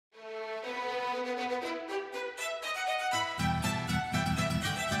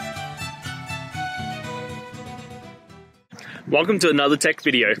Welcome to another tech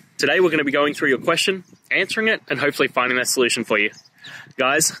video. Today we're going to be going through your question, answering it, and hopefully finding that solution for you.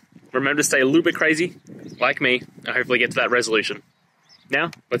 Guys, remember to stay a little bit crazy, like me, and hopefully get to that resolution.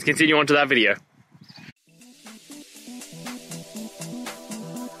 Now, let's continue on to that video.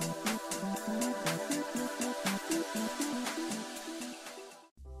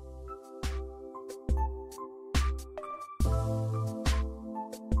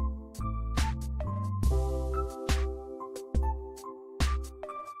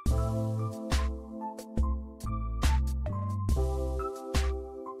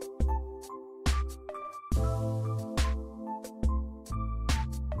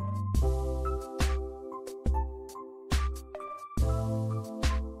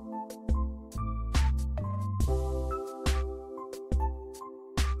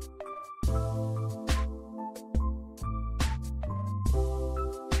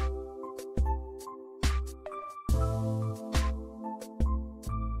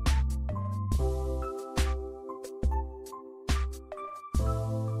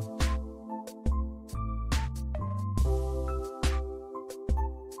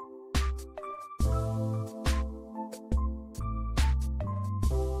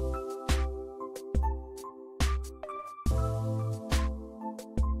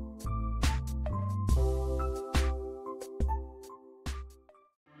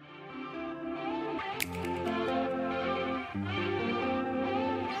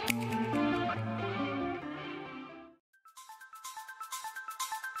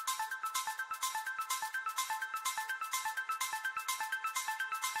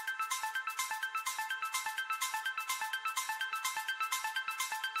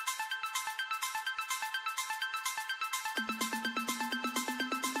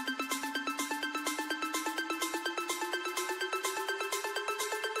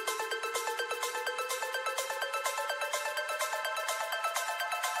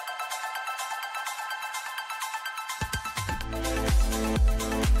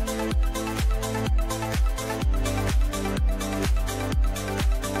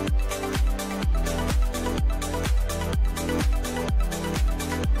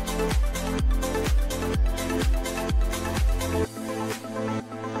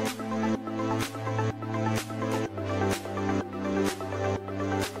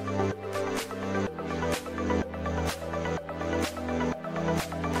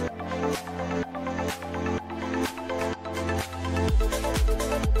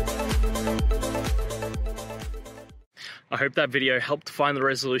 I hope that video helped find the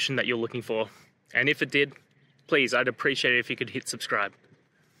resolution that you're looking for. And if it did, please, I'd appreciate it if you could hit subscribe.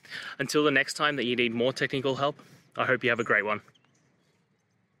 Until the next time that you need more technical help, I hope you have a great one.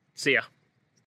 See ya.